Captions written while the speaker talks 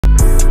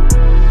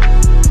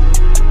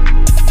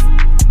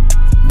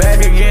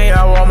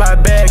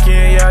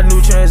got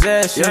new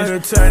transactions.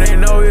 Young turn, they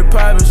know we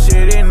poppin'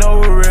 shit, they know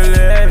we really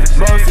happen.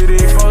 Most of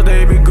these folks,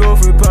 they be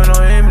goofy, put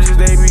on images,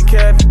 they be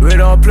capping. We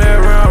don't play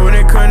around when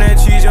they crunch that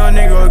cheese, young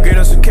nigga go get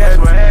us some cash.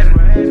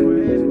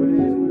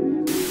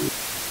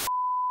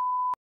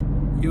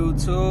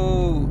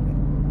 YouTube,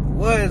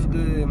 what's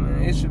good,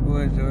 man? It's your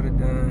boy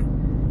Jordan.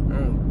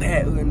 I'm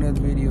back with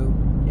another video.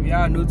 If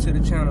y'all new to the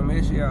channel,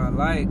 make sure y'all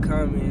like,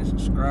 comment, and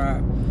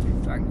subscribe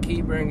so I can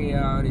keep bringing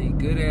y'all these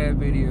good ass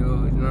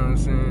videos, you know what I'm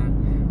saying?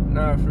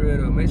 Nah, for real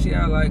though, make sure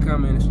y'all like,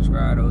 comment, and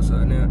subscribe though,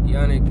 so now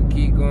y'all niggas can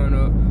keep going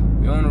up.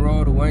 We're on the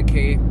road to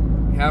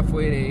 1K,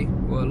 halfway there,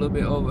 well a little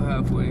bit over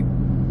halfway.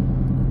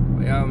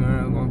 But y'all,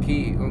 man,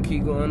 gonna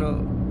keep going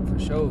up for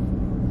sure.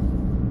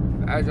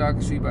 As y'all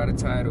can see by the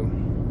title,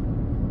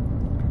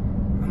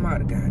 I'm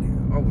out of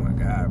goddamn. Oh my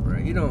god, bro.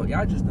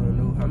 Y'all just don't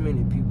know how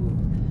many people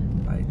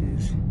like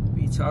this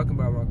be talking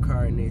about my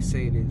car and they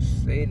say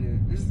this.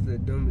 This is the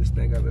dumbest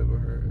thing I've ever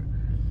heard.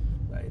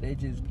 Like, they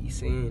just be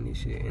saying this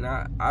shit. And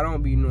I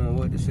don't be knowing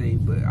what to say,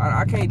 but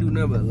I can't do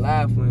nothing but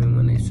laugh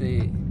when they say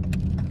it.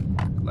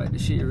 Like, the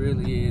shit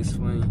really is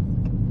funny.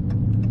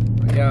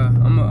 But yeah,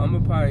 I'm gonna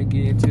probably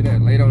get into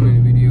that later on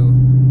in the video.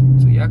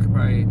 So y'all could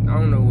probably, I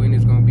don't know when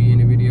it's gonna be in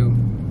the video.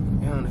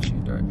 Damn, that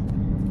shit dark.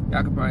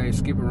 Y'all could probably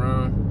skip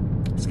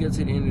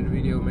to the end of the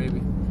video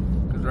maybe.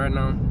 Cause right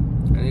now,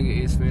 I think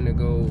it's finna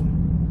go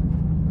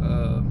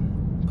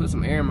put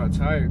some air in my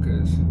tire,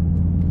 cause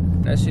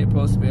that shit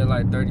supposed to be at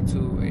like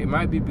 32. It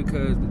might be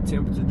because the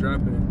temperature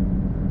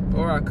dropping,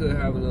 or I could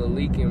have a little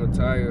leak in my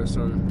tire or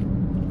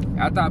something.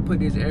 After I put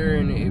this air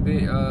in it,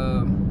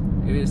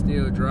 if it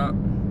still drop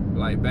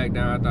like back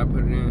down after I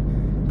put it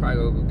in, probably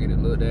go get it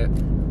looked at.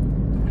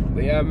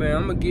 But yeah, man,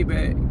 I'm gonna get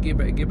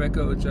back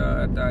up with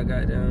y'all after I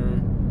got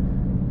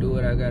done, do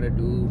what I gotta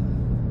do.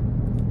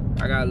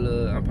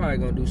 I'm probably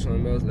gonna do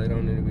something else later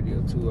on in the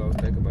video too. I was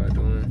thinking about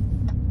doing.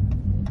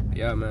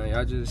 Yeah, man,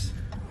 y'all just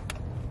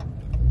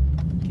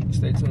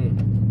stay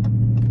tuned.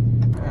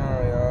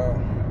 Alright, y'all.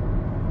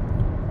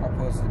 I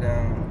posted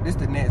down. This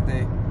the next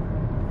day.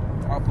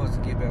 I was supposed to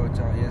get back with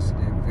y'all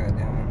yesterday, but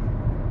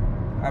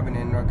goddamn, I've been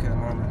in North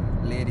Carolina,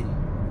 Liddy.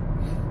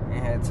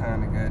 Ain't had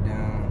time to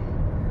goddamn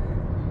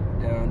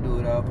do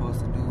what I was supposed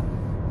to do.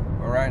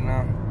 But right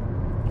now,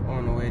 I'm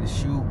on the way to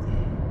shoot.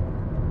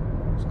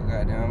 So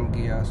goddamn, I'm gonna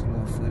give y'all some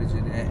little footage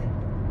of that.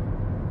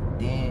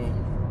 Then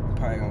I'm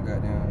probably gonna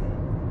goddamn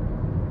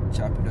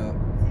chop it up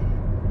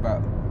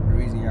about the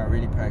reason y'all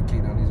really probably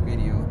clicked on this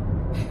video.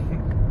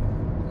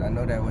 I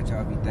know that what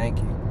y'all be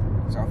thinking,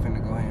 so I'm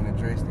finna go ahead and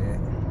address that.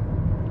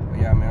 But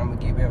yeah, man, I'm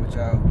gonna get back with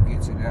y'all. We'll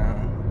get to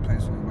the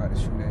place where we about to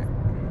shoot at.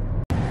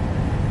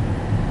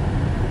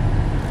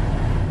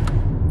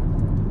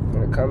 In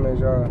the comments,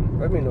 y'all,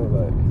 let me know,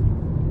 like,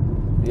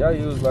 do y'all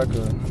use like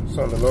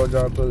something to load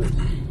y'all bullets?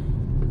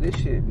 This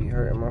shit be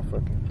hurting my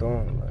fucking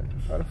thumb. Like,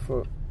 how the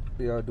fuck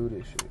do y'all do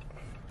this shit?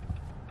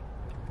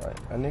 Like,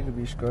 a nigga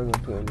be struggling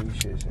putting these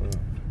shits in.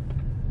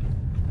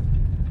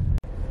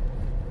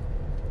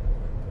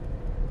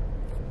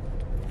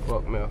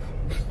 Fuck meth.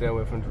 Stay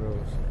away from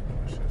drugs.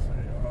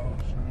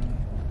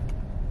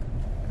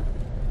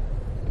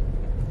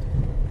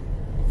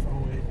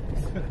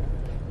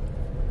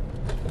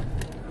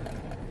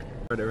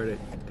 Ready.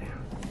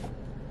 Damn.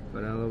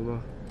 But that little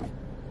ball.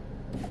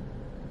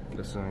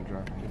 The sun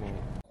dropping.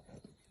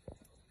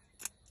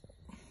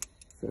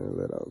 Finna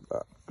let out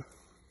about.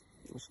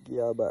 Let's get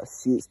y'all about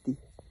 60.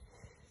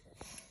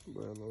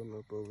 Boy, loading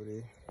up over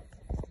there.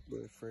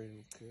 Boy, Fred in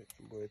the cut.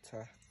 Boy,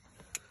 Ty.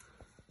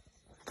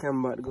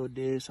 Camera about to go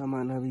dead, so I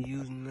might not be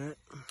using that.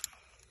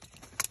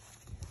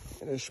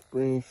 Got a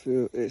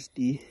Springfield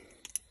SD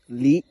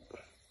Leap.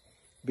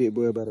 Big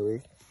boy, by the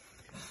way.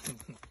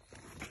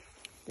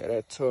 Got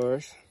that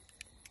Taurus.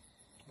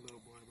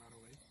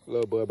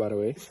 Little boy, by the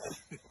way.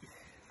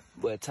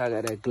 Boy, Ty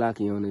got that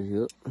Glocky on his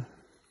hip.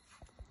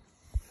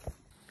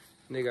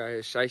 Nigga out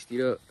here shiesty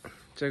up.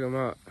 Check him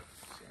out.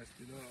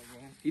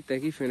 He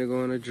think he finna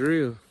go on a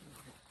drill.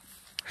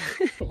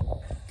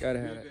 Gotta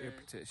have that ear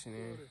protection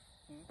in.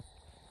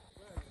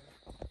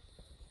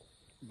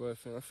 Boy,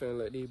 I'm finna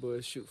let these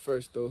boys shoot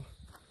first though.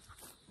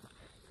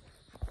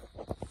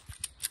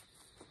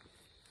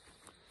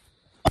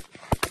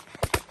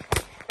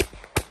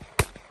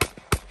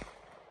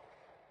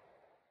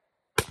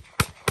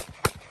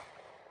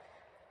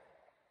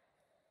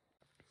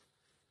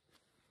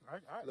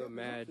 Little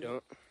mad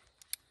dunk.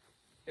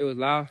 It was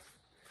loud.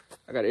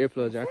 I got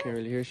earplugs, I can't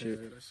really hear shit.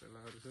 Yeah, that shit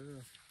loud as hell.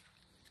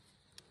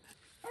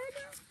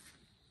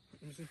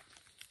 Let me see.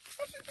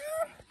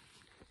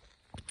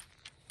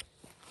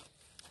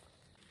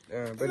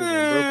 Damn, buddy done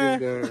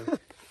broke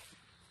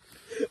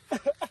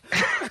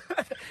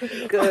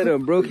his gun. God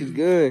done broke his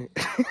gun.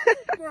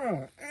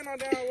 Bro, ain't no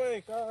damn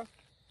way, car.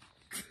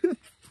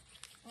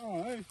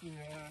 Oh, I ain't seen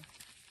that.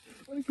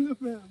 What the clip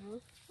at, bro?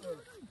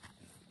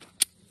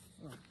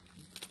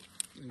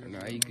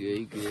 Nah, he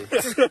good. I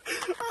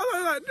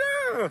was like,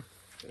 damn.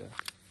 Yeah.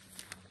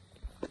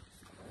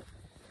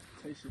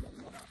 Take shit out of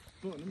my mouth.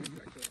 Let me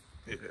back up.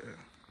 Yeah.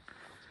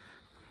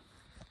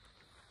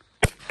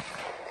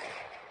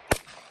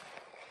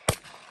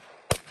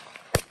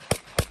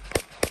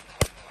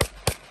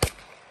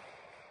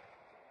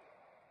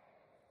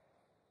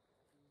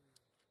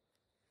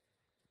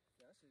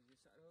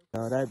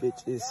 Oh, that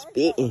bitch is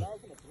spitting.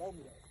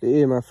 It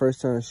is my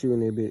first time shooting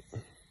that bitch.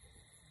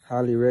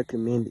 Highly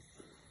recommend it.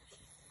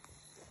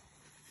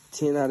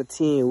 10 out of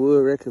 10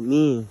 would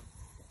recommend.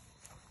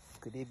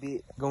 Cause that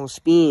bitch gon'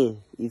 spin.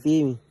 You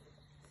feel me?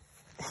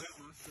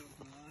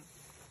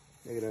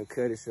 Nigga done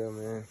cut himself,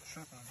 man.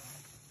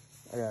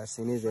 I gotta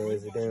send his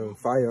ass a damn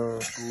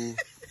firearm school.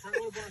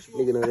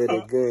 Nigga know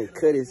that gun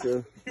cut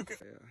himself. Yeah, I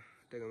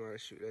think I'm gonna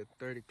shoot that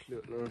 30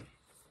 clip now.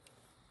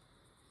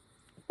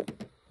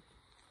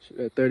 Shoot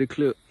that 30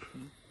 clip.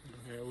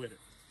 Yeah, with it.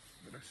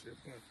 But that shit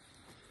fun.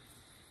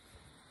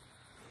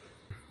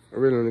 I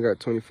really only got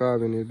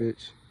 25 in this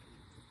bitch.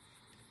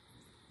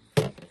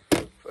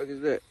 Fuck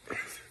is that?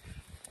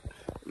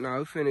 Nah,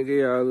 we finna get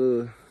y'all a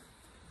little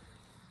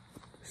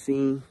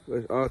scene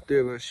with all three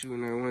of us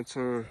shooting at one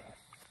time.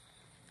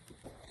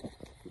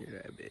 Yeah,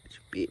 that bitch,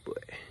 big boy.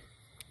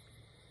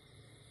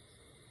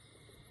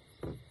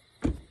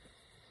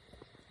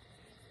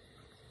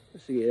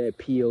 Let's get that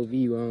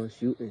POV while I'm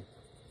shooting.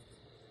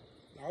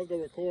 I was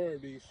gonna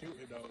record these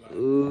shooting though. Like.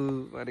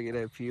 Ooh, about to get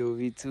that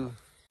POV too.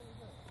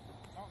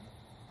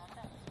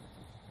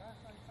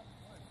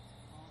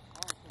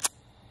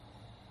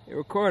 Hey,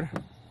 record.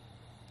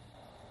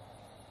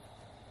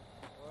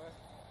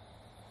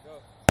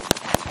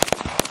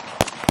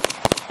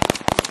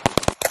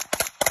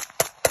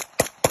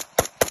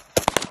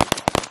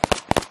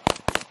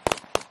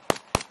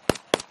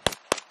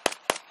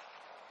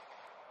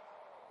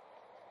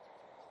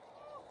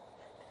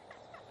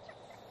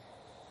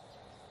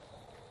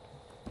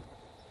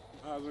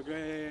 So go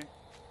ahead.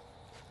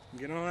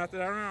 Get on after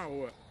that round or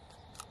what?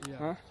 Yeah.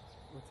 Huh?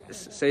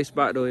 It's a safe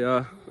spot though,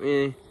 y'all.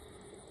 We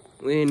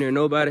ain't near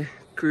nobody.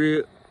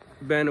 Crib,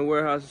 abandoned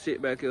warehouse and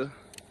shit back here.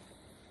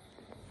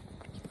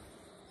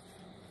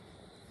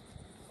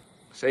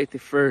 Safety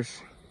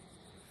first.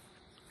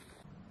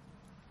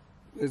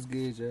 What's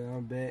good, y'all?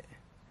 I'm back.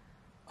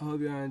 I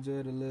hope y'all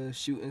enjoyed the little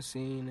shooting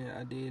scene that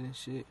I did and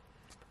shit.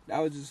 That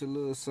was just a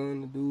little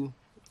something to do.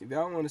 If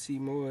y'all want to see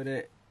more of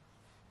that,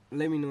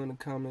 let me know in the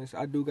comments.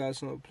 I do got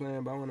something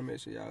planned, but I want to make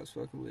sure y'all was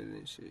fucking with it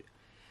and shit.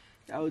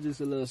 That was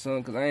just a little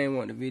something, because I ain't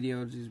want the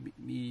video to just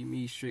be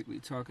me strictly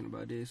talking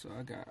about this. So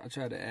I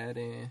tried to add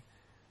in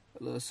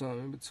a little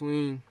something in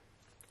between.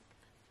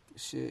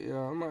 Shit,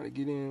 y'all, I'm about to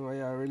get in while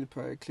y'all really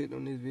probably clicked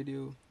on this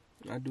video.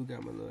 I do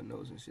got my little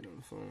notes and shit on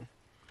the phone.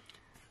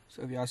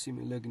 So if y'all see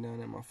me looking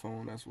down at my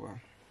phone, that's why.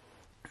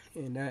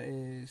 And that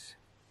is,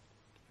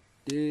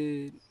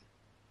 did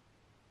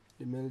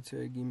the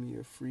military give me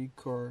a free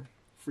car,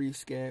 free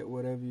scat,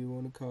 whatever you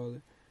want to call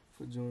it,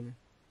 for joining?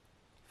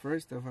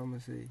 First off, I'm going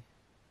to say,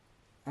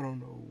 I don't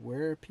know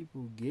where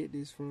people get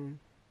this from.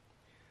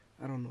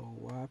 I don't know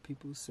why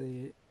people say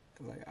it.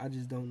 Like, I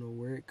just don't know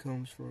where it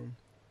comes from.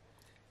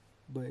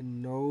 But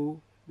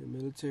no, the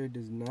military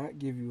does not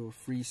give you a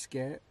free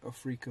scat, a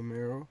free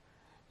Camaro,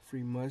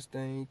 free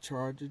Mustang,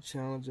 Charger,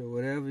 Challenger,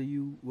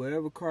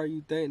 whatever car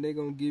you think they're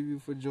going to give you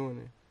for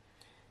joining.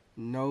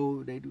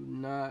 No, they do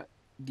not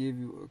give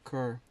you a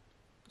car.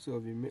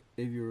 So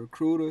if you're a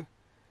recruiter,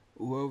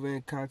 whoever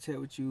in contact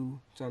with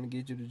you trying to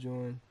get you to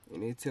join,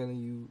 and they're telling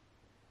you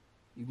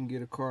you can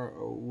get a car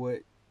or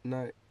what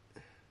not,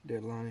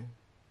 they're lying.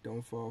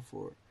 Don't fall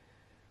for it.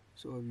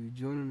 So if you're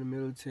joining the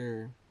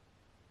military,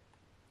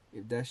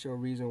 if that's your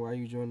reason why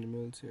you joined the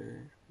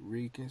military,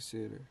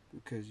 reconsider,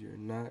 because you're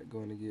not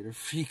going to get a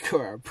free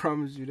car. I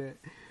promise you that.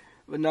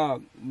 But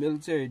no,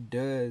 military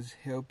does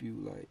help you,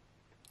 like,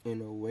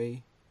 in a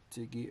way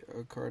to get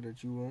a car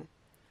that you want.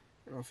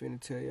 And I'm finna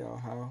tell y'all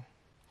how.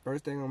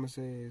 First thing I'm gonna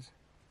say is,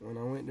 when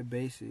I went to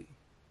basic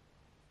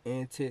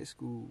and tech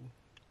school,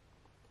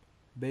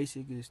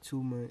 basic is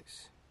 2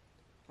 months.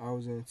 I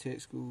was in tech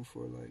school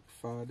for like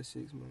 5 to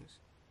 6 months.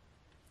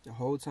 The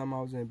whole time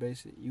I was in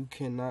basic, you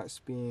cannot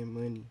spend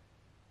money.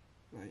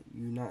 Like,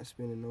 you're not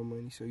spending no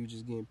money, so you're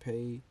just getting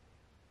paid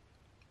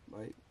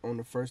like on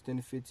the 1st and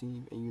the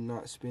 15th, and you're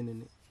not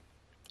spending it.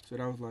 So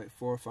that was like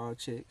 4 or 5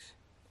 checks.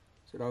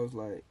 So that was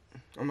like,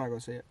 I'm not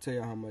gonna tell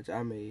y'all how much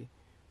I made,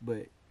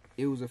 but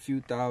it was a few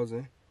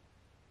thousand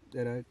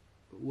that I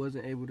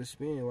wasn't able to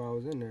spend while I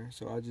was in there.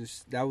 So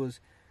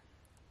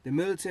the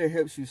military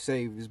helps you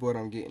save is what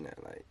I'm getting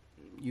at. Like,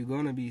 you're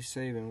gonna be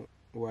saving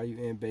while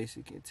you're in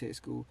basic and tech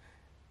school.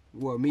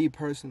 Well, me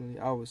personally,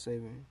 I was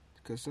saving,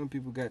 because some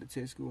people got to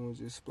tech school and was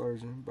just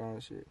splurging, buying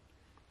shit.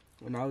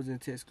 When I was in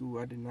tech school,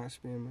 I did not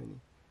spend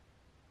money.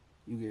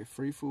 You get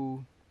free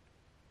food,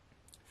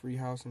 free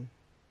housing,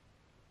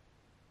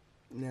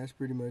 and that's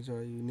pretty much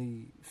all you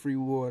need. Free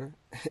water.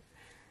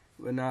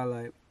 But now,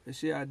 like, the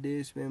shit I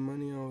did spend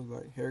money on was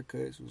like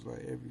haircuts. Was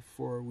like every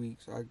 4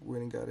 weeks I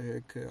went and got a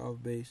haircut off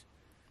base.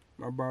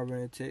 My barber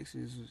in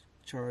Texas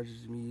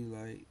charges me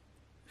like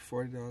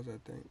 $40, I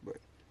think. But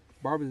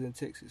barbers in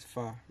Texas,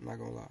 fire, I'm not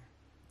gonna lie.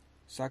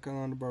 South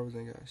Carolina barbers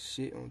ain't got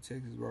shit on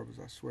Texas barbers,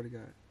 I swear to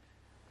God.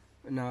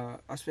 But now,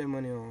 I spent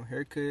money on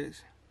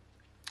haircuts,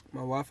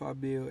 my Wi-Fi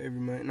bill every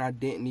month, and I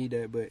didn't need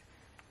that, but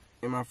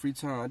in my free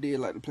time, I did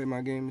like to play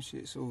my game and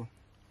shit, so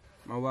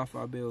my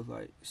Wi-Fi bill was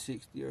like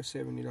 $60 or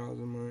 $70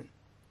 a month.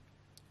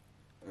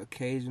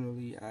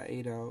 Occasionally, I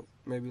ate out.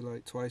 maybe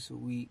like twice a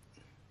week.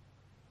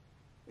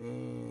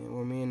 And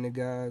when me and the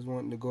guys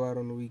wanted to go out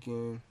on the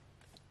weekend,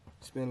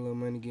 spend a little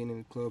money getting in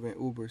the club and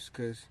Ubers,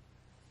 because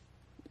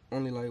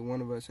only like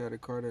one of us had a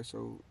car there,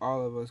 so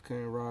all of us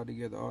couldn't ride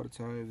together all the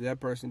time. If that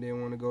person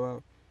didn't want to go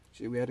out,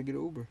 shit, we had to get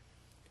an Uber.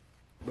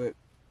 But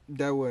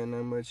that wasn't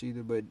that much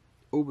either, but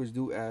Ubers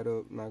do add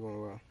up, not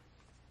gonna lie.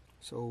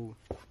 So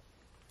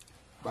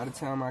by the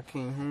time I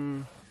came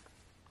home,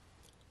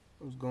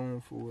 I was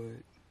going for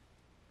what,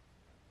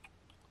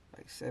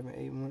 like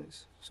 7-8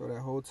 months. So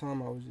that whole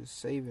time I was just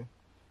saving,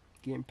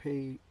 getting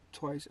paid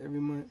twice every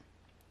month,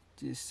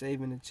 just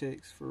saving the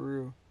checks for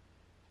real.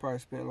 Probably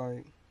spent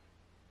like,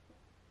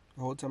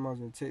 the whole time I was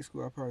in tech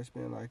school, I probably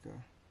spent like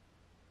a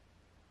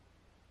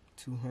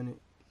 $200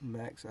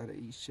 max out of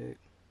each check.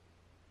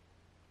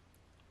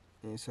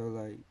 And so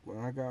like when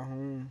I got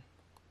home,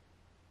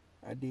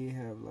 I did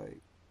have like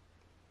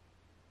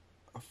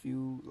a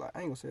few, like I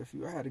ain't gonna say a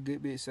few, I had a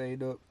good bit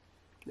saved up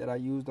that I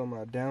used on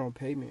my down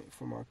payment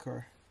for my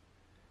car.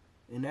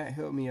 And that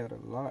helped me out a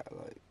lot.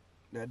 Like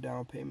that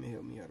down payment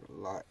helped me out a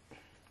lot.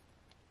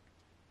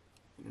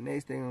 And the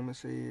next thing I'm gonna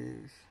say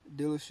is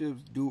dealerships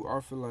do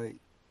offer like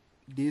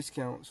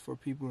discounts for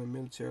people in the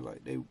military.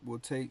 Like they will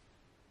take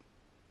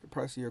the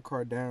price of your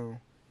car down.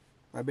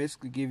 I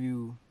basically give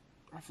you,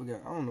 I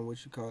forgot, I don't know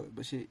what you call it,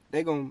 but shit,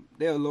 they'll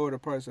lower the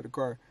price of the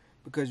car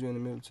because you're in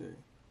the military.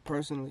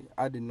 Personally,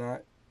 I did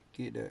not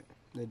get that.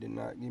 They did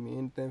not give me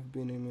anything for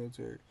being in the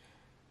military.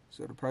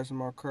 So the price of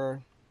my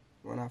car,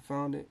 when I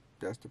found it,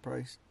 that's the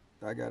price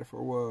I got it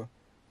for. Well,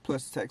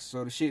 plus the taxes.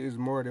 So the shit is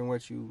more than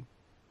what you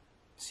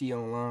see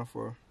online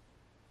for.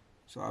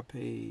 So I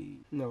paid,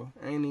 no,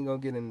 I ain't even gonna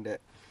get into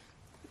that.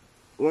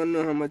 Wanna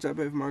know how much I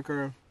paid for my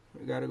car?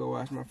 I gotta go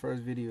watch my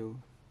first video.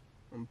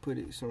 I'm gonna put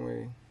it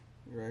somewhere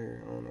right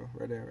here. I don't know.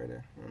 Right there.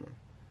 I don't know.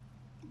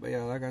 But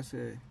yeah, like I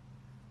said,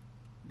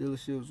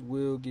 dealerships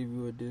will give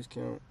you a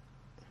discount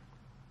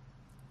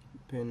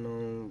depending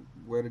on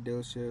where the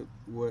dealership,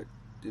 what,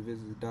 if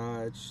it's a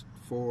Dodge,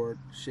 Ford,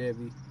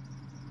 Chevy.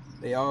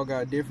 They all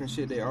got different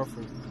shit they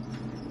offer.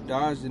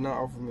 Dodge did not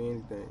offer me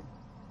anything.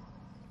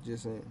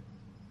 Just saying.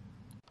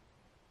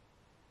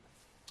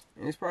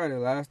 And it's probably the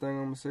last thing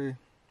I'm gonna say.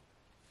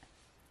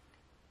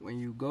 When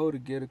you go to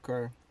get a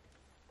car,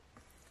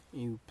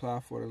 you apply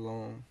for the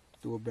loan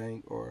through a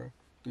bank or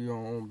through your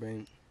own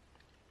bank.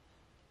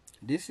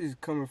 This is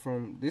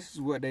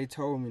what they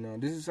told me now.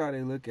 This is how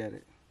they look at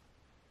it.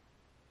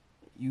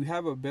 You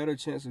have a better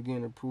chance of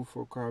getting approved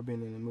for a car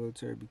being in the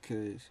military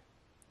because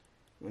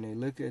when they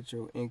look at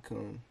your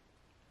income,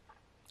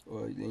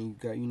 or then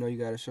you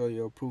got to show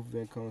your proof of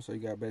income, so you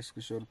got to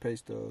basically show the pay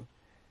stub,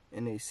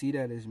 and they see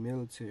that as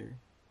military.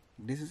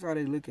 This is how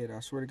they look at it, I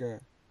swear to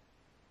God.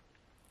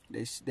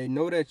 They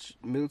know that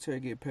military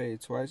get paid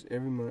twice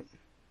every month.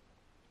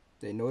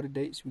 They know the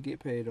dates we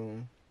get paid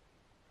on.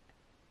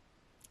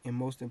 And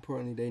most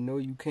importantly, they know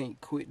you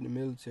can't quit in the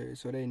military.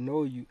 So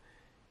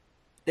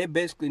they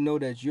basically know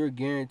that you're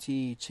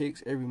guaranteed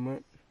checks every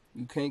month.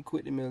 You can't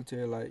quit the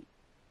military, like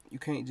you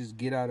can't just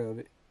get out of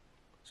it.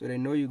 So they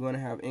know you're gonna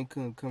have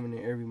income coming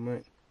in every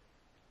month.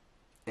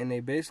 And they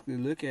basically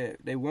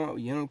they want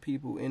young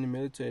people in the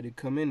military to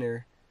come in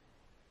there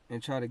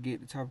and try to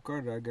get the type of car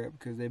that I got,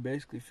 because they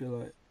basically feel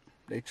like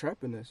they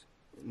trapping us.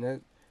 And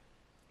that,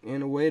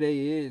 in a way, they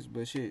is,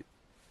 but shit,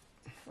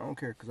 I don't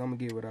care, because I'm going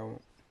to get what I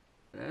want.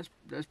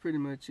 That's pretty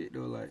much it,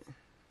 though. Like,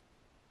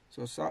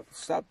 so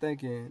stop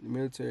thinking the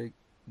military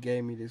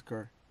gave me this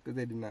car, because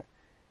they did not.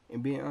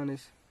 And being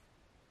honest,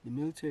 the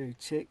military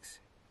checks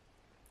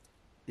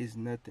is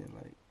nothing.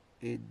 Like,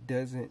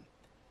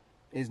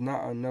 it's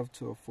not enough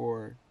to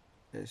afford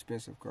an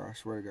expensive car. I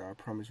swear to God, I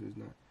promise you it's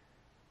not.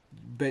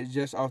 But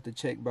just off the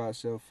check by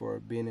itself for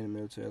being in the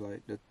military,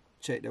 like the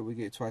check that we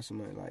get twice a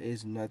month, like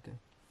it's nothing.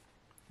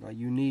 Like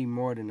you need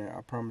more than that.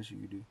 I promise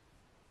you do.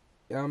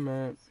 Yeah,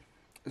 man.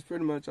 That's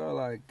pretty much all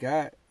I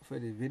got for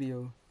this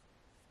video.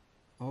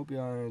 I hope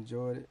y'all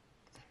enjoyed it.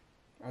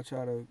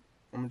 I'm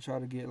gonna try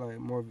to get like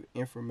more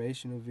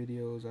informational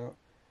videos out,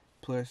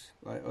 plus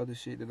like other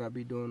shit that I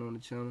be doing on the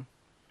channel.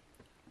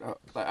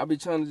 I be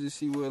trying to just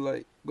see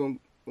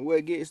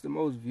what gets the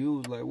most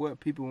views, like what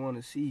people want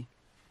to see.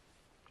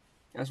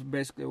 That's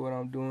basically what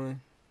I'm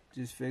doing.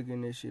 Just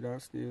figuring this shit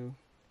out still.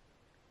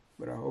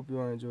 But I hope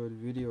y'all enjoyed the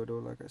video though,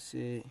 like I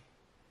said.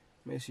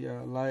 Make sure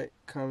y'all like,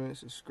 comment,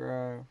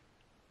 subscribe.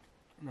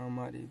 And I'm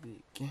out there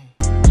big gang.